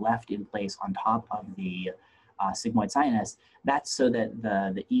bone left in place on top of the sigmoid sinus. That's so that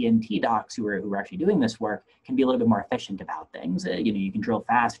the ENT docs who are actually doing this work can be a little bit more efficient about things. You can drill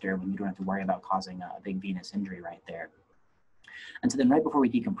faster when you don't have to worry about causing a big venous injury right there. And so then right before we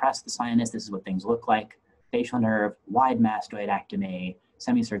decompress the sinus, this is what things look like. Facial nerve, wide mastoidectomy,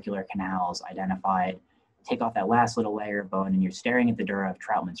 semicircular canals identified. Take off that last little layer of bone and you're staring at the dura of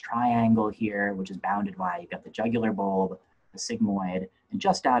Troutman's triangle here, which is bounded by, you've got the jugular bulb, the sigmoid, and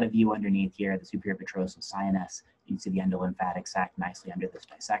just out of view underneath here, the superior petrosal sinus. You can see the endolymphatic sac nicely under this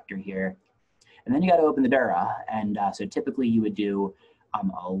dissector here. And then you got to open the dura. And so typically you would do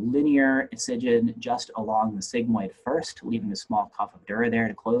a linear incision just along the sigmoid first, leaving a small cuff of dura there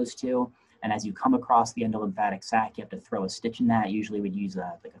to close to. And as you come across the endolymphatic sac, you have to throw a stitch in that. Usually we'd use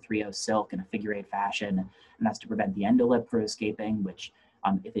like a 3/0 silk in a figure-8 fashion. And that's to prevent the endolip from escaping, which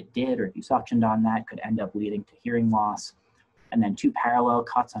if it did, or if you suctioned on that, could end up leading to hearing loss. And then 2 parallel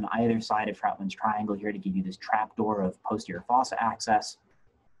cuts on either side of Troutman's triangle here to give you this trapdoor of posterior fossa access.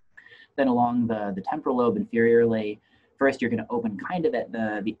 Then along the temporal lobe inferiorly, first you're going to open kind of at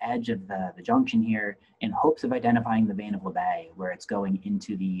the edge of the junction here in hopes of identifying the vein of Lebet, where it's going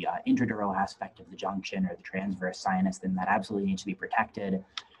into the intradural aspect of the junction or the transverse sinus. Then that absolutely needs to be protected.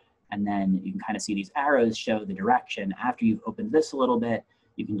 And then you can kind of see these arrows show the direction. After you've opened this a little bit,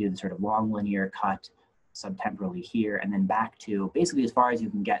 you can do the sort of long linear cut subtemporally here, and then back to basically as far as you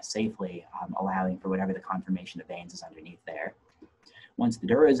can get safely, allowing for whatever the conformation of veins is underneath there. Once the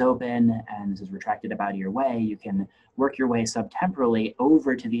dura is open and this is retracted about your way, you can work your way subtemporally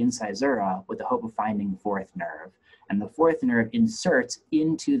over to the incisura with the hope of finding the 4th nerve. And the 4th nerve inserts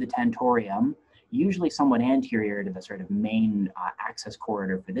into the tentorium, usually somewhat anterior to the sort of main access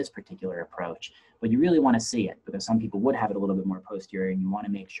corridor for this particular approach. But you really want to see it because some people would have it a little bit more posterior, and you want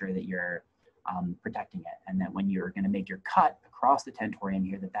to make sure that you're protecting it, and that when you're going to make your cut across the tentorium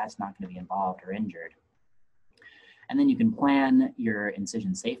here, that's not going to be involved or injured. And then you can plan your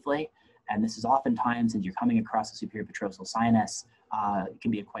incision safely. And this is oftentimes, since you're coming across the superior petrosal sinus, it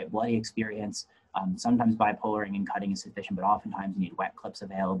can be a quite bloody experience. Sometimes bipolaring and cutting is sufficient, but oftentimes you need wet clips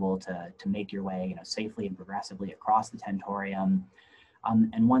available to make your way safely and progressively across the tentorium.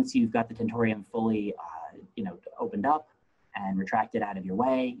 And once you've got the tentorium fully opened up, and retract it out of your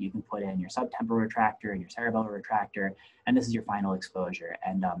way. You can put in your subtemporal retractor and your cerebellar retractor, and this is your final exposure.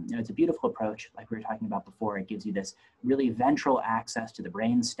 And you know, it's a beautiful approach, like we were talking about before. It gives you this really ventral access to the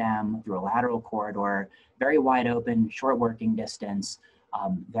brain stem through a lateral corridor, very wide open, short working distance, a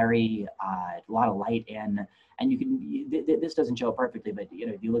lot of light in. And you can, this doesn't show it perfectly, but you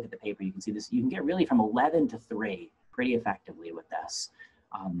know, if you look at the paper, you can see this, you can get really from 11 to 3 pretty effectively with this.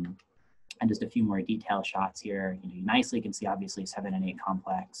 And just a few more detail shots here. You nicely can see obviously 7 and 8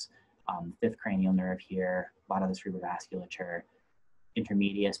 complex, 5th cranial nerve here, a lot of the cerebral vasculature,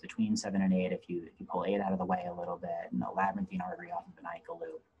 intermedius between 7 and 8 if you pull 8 out of the way a little bit, and the labyrinthine artery off of the ankle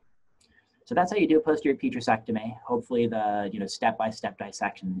loop. So that's how you do a posterior petrosectomy. Hopefully the step-by-step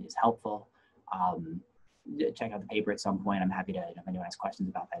dissection is helpful. Check out the paper at some point. I'm happy to, if anyone has questions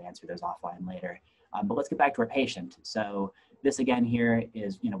about that, answer those offline later. But let's get back to our patient. So this again here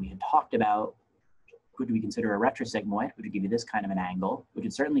is, we had talked about, could we consider a retrosigmoid, which would give you this kind of an angle, which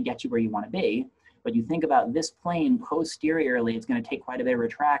would certainly get you where you want to be. But you think about this plane posteriorly, it's going to take quite a bit of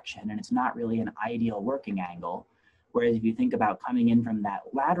retraction, and it's not really an ideal working angle. Whereas if you think about coming in from that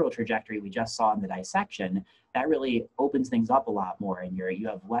lateral trajectory we just saw in the dissection, that really opens things up a lot more, and you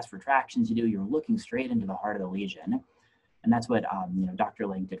have less retractions to do. You're looking straight into the heart of the lesion. And that's what Dr.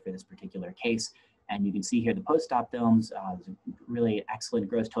 Link did for this particular case. And you can see here the post-op films, really excellent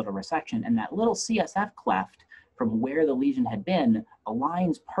gross total resection, and that little CSF cleft from where the lesion had been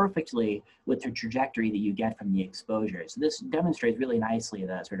aligns perfectly with the trajectory that you get from the exposure. So this demonstrates really nicely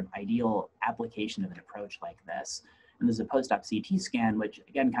the sort of ideal application of an approach like this. And there's a post-op CT scan, which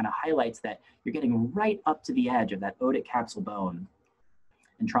again kind of highlights that you're getting right up to the edge of that otic capsule bone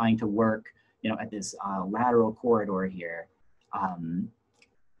and trying to work, at this lateral corridor here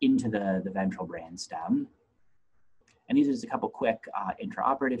into the ventral brain stem. And these are just a couple quick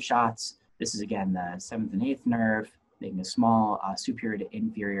intraoperative shots. This is again the 7th and 8th nerve, making a small superior to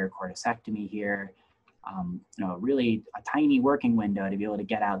inferior corticectomy here. Really a tiny working window to be able to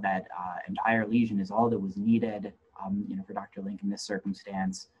get out that entire lesion is all that was needed, for Dr. Link in this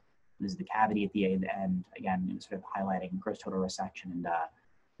circumstance. This is the cavity at the end, again, sort of highlighting gross total resection, and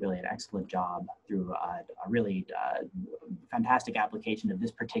really an excellent job through a really fantastic application of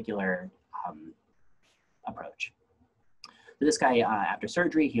this particular approach. So this guy, after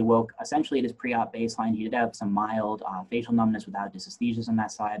surgery, he awoke essentially at his pre-op baseline. He did have some mild facial numbness without dysesthesias on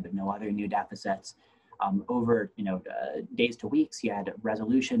that side, but no other new deficits. Over days to weeks, he had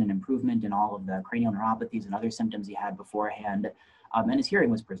resolution and improvement in all of the cranial neuropathies and other symptoms he had beforehand. And his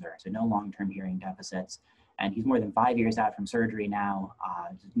hearing was preserved, so no long-term hearing deficits. And he's more than 5 years out from surgery now,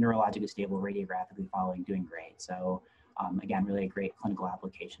 neurologically stable, radiographically following, doing great. So again, really a great clinical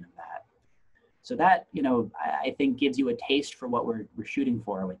application of that. So that, I think gives you a taste for what we're shooting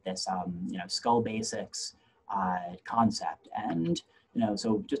for with this, skull basics concept. And,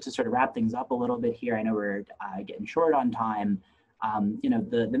 so just to sort of wrap things up a little bit here, I know we're getting short on time.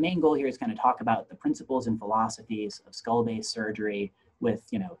 The main goal here is going to talk about the principles and philosophies of skull-based surgery with,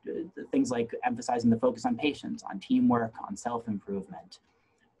 things like emphasizing the focus on patients, on teamwork, on self-improvement.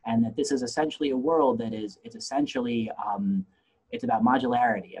 And that this is essentially a world that it's essentially, it's about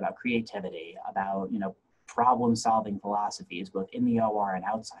modularity, about creativity, about, problem-solving philosophies, both in the OR and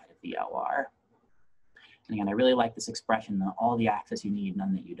outside of the OR. And again, I really like this expression, that all the access you need,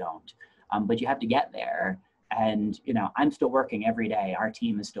 none that you don't. But you have to get there. And, I'm still working every day. Our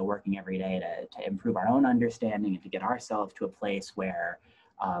team is still working every day to improve our own understanding and to get ourselves to a place where,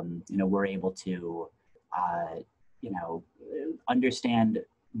 we're able to, understand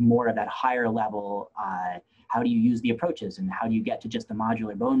more of that higher level, how do you use the approaches, and how do you get to just the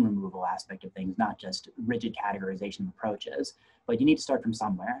modular bone removal aspect of things, not just rigid categorization of approaches. But you need to start from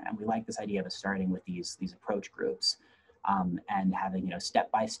somewhere, and we like this idea of starting with these approach groups, and having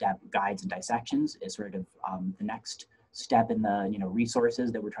step-by-step guides and dissections is sort of the next step in the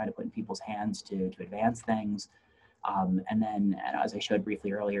resources that we're trying to put in people's hands to advance things. And then, as I showed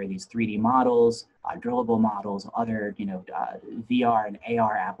briefly earlier, these 3D models, drillable models, other VR and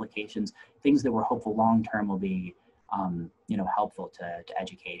AR applications, things that we're hopeful long-term will be helpful to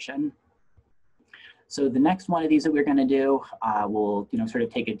education. So the next one of these that we're going to do, we'll sort of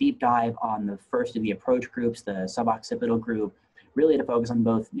take a deep dive on the first of the approach groups, the suboccipital group, really to focus on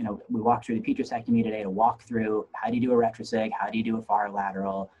both. We walked through the petrosectomy today to walk through how do you do a retrosig, how do you do a far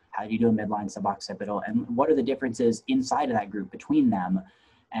lateral, how do you do a midline suboccipital, and what are the differences inside of that group between them.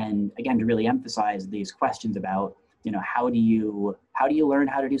 And again, to really emphasize these questions about, how do you learn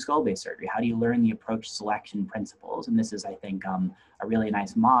how to do skull-based surgery? How do you learn the approach selection principles? And this is, I think, a really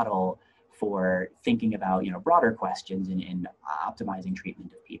nice model for thinking about, broader questions in optimizing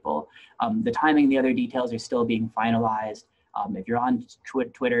treatment of people. The timing, the other details are still being finalized. If you're on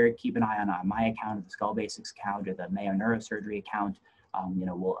Twitter, keep an eye on my account, the Skull Basics account, or the Mayo Neurosurgery account.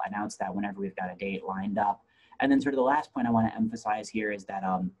 We'll announce that whenever we've got a date lined up. And then sort of the last point I want to emphasize here is that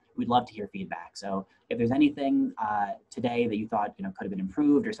we'd love to hear feedback. So if there's anything today that you thought could have been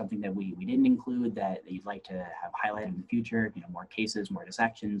improved, or something that we didn't include that you'd like to have highlighted in the future, more cases, more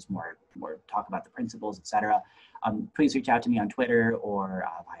dissections, more talk about the principles, etc., please reach out to me on Twitter or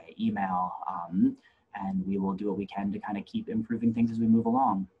via email, and we will do what we can to kind of keep improving things as we move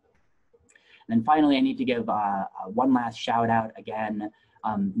along. And then finally, I need to give one last shout out again.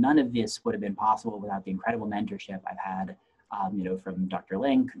 None of this would have been possible without the incredible mentorship I've had, from Dr.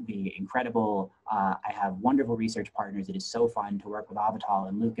 Link, the incredible, I have wonderful research partners. It is so fun to work with Avital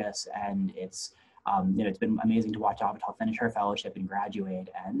and Lucas, and it's been amazing to watch Avital finish her fellowship and graduate.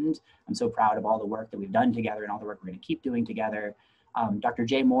 And I'm so proud of all the work that we've done together and all the work we're going to keep doing together. Dr.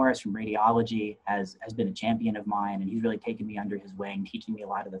 Jay Morris from radiology has been a champion of mine, and he's really taken me under his wing, teaching me a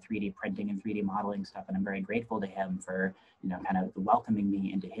lot of the 3D printing and 3D modeling stuff. And I'm very grateful to him for, kind of welcoming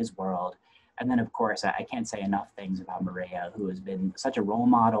me into his world. And then, of course, I can't say enough things about Maria, who has been such a role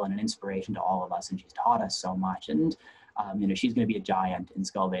model and an inspiration to all of us, and she's taught us so much. And she's going to be a giant in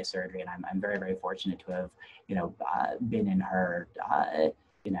skull base surgery, and I'm very, very fortunate to have, been in her,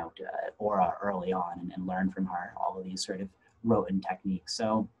 aura early on and learned from her all of these sort of Rhoton techniques.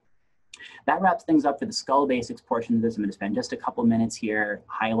 So that wraps things up for the Skull Basics portion of this. I'm going to spend just a couple minutes here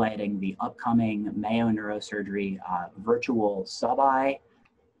highlighting the upcoming Mayo Neurosurgery virtual sub-I.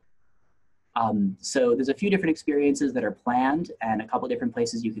 So there's a few different experiences that are planned, and a couple different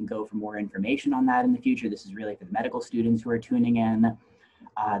places you can go for more information on that in the future. This is really for the medical students who are tuning in.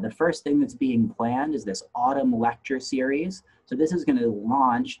 The first thing that's being planned is this autumn lecture series. So this is going to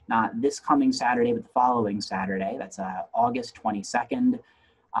launch not this coming Saturday, but the following Saturday. That's August 22nd.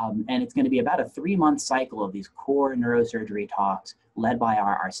 And it's going to be about a 3-month cycle of these core neurosurgery talks led by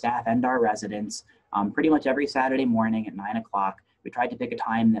our staff and our residents, pretty much every Saturday morning at 9 o'clock. We tried to pick a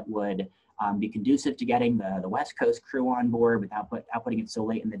time that would be conducive to getting the West Coast crew on board without putting it so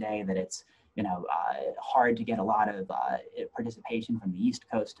late in the day that it's hard to get a lot of participation from the East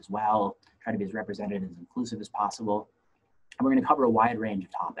Coast as well. Try to be as representative and inclusive as possible. And we're going to cover a wide range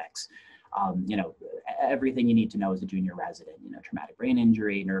of topics. Everything you need to know as a junior resident, traumatic brain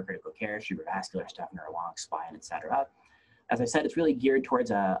injury, neurocritical care, cerebrovascular stuff, neurologic spine, etc. As I said, it's really geared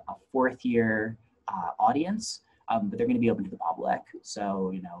towards a 4th year audience, but they're going to be open to the public.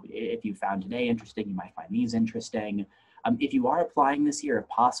 So, if you found today interesting, you might find these interesting. If you are applying this year, if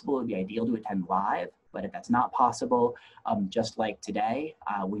possible, it would be ideal to attend live, but if that's not possible, just like today,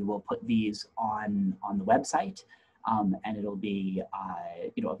 we will put these on the website, and it'll be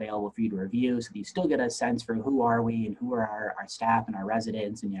available for you to review, so that you still get a sense for who are we and who are our staff and our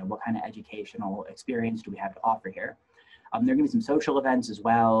residents, and what kind of educational experience do we have to offer here. There are going to be some social events as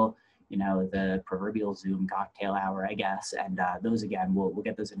well, the proverbial Zoom cocktail hour, I guess, and those, again, we'll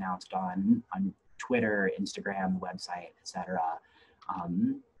get those announced on Twitter, Instagram, the website, etc.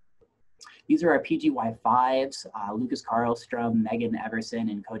 These are our PGY5s, Lucas Karlstrom, Megan Everson,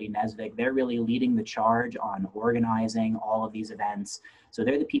 and Cody Nesvik. They're really leading the charge on organizing all of these events. So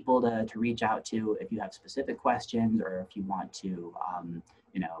they're the people to reach out to if you have specific questions, or if you want to,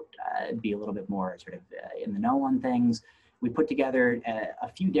 be a little bit more sort of in the know on things. We put together a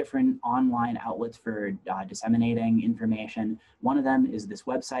few different online outlets for disseminating information. One of them is this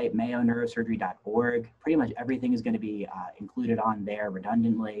website, mayoneurosurgery.org. Pretty much everything is going to be included on there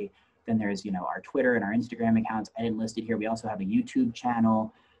redundantly. Then there's, our Twitter and our Instagram accounts. I didn't list it here. We also have a YouTube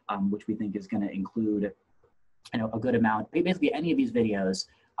channel, which we think is going to include, a good amount. Basically, any of these videos,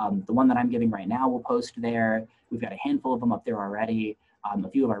 the one that I'm giving right now, we'll post there. We've got a handful of them up there already. A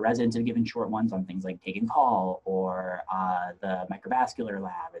few of our residents have given short ones on things like taking call, or the microvascular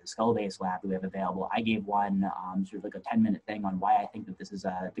lab, or the skull base lab that we have available. I gave one sort of like a 10-minute thing on why I think that this is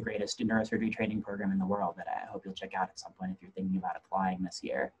the greatest neurosurgery training program in the world, that I hope you'll check out at some point if you're thinking about applying this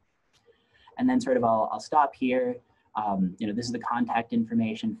year. And then sort of I'll stop here. This is the contact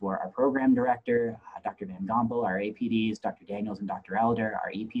information for our program director, Dr. Van Gompel, our APDs, Dr. Daniels and Dr. Elder,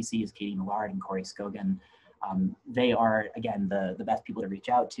 our EPCs, Katie Millard and Corey Skogan. They are, again, the best people to reach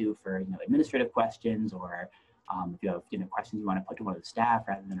out to for administrative questions, or if you have questions you want to put to one of the staff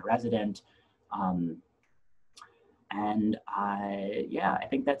rather than a resident. Yeah, I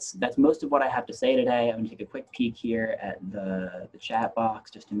think that's most of what I have to say today. I'm going to take a quick peek here at the chat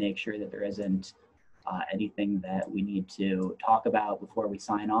box just to make sure that there isn't anything that we need to talk about before we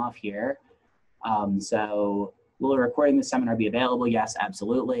sign off here. So will a recording of this seminar be available? Yes,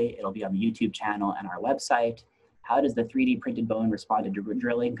 absolutely. It'll be on the YouTube channel and our website. How does the 3D printed bone respond to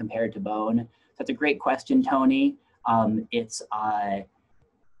drilling compared to bone? That's a great question, Tony. It's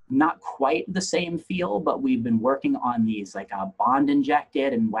not quite the same feel, but we've been working on these like bond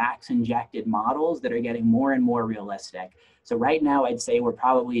injected and wax injected models that are getting more and more realistic. So right now I'd say we're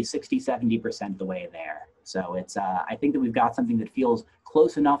probably 60–70% the way there. So it's I think that we've got something that feels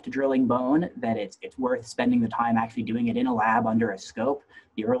close enough to drilling bone that it's worth spending the time actually doing it in a lab under a scope.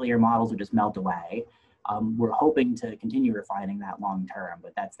 The earlier models would just melt away. We're hoping to continue refining that long term,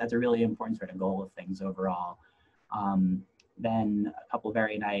 but that's a really important sort of goal of things overall. Then a couple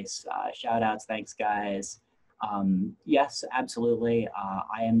very nice shout outs. Thanks, guys. Yes, absolutely.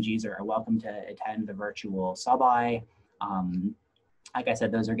 IMGs are welcome to attend the virtual sub-I. Like I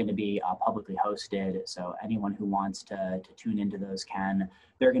said, those are going to be publicly hosted, so anyone who wants to tune into those can.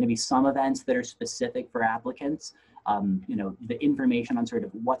 There are going to be some events that are specific for applicants. You know, the information on sort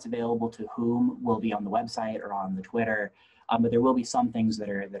of what's available to whom will be on the website or on the Twitter. But there will be some things that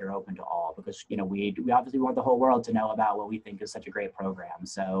are open to all, because you know we obviously want the whole world to know about what we think is such a great program.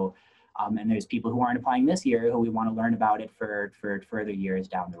 So, and there's people who aren't applying this year who we want to learn about it for further years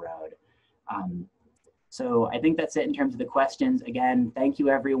down the road. So I think that's it in terms of the questions. Again, thank you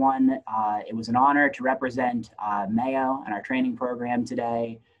everyone. It was an honor to represent Mayo and our training program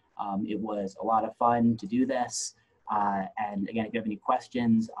today. It was a lot of fun to do this. And again, if you have any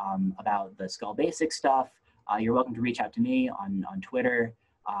questions about the Skull Basics stuff, you're welcome to reach out to me on Twitter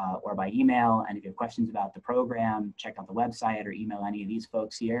or by email. And if you have questions about the program, check out the website or email any of these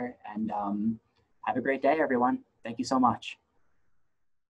folks here. And have a great day, everyone. Thank you so much.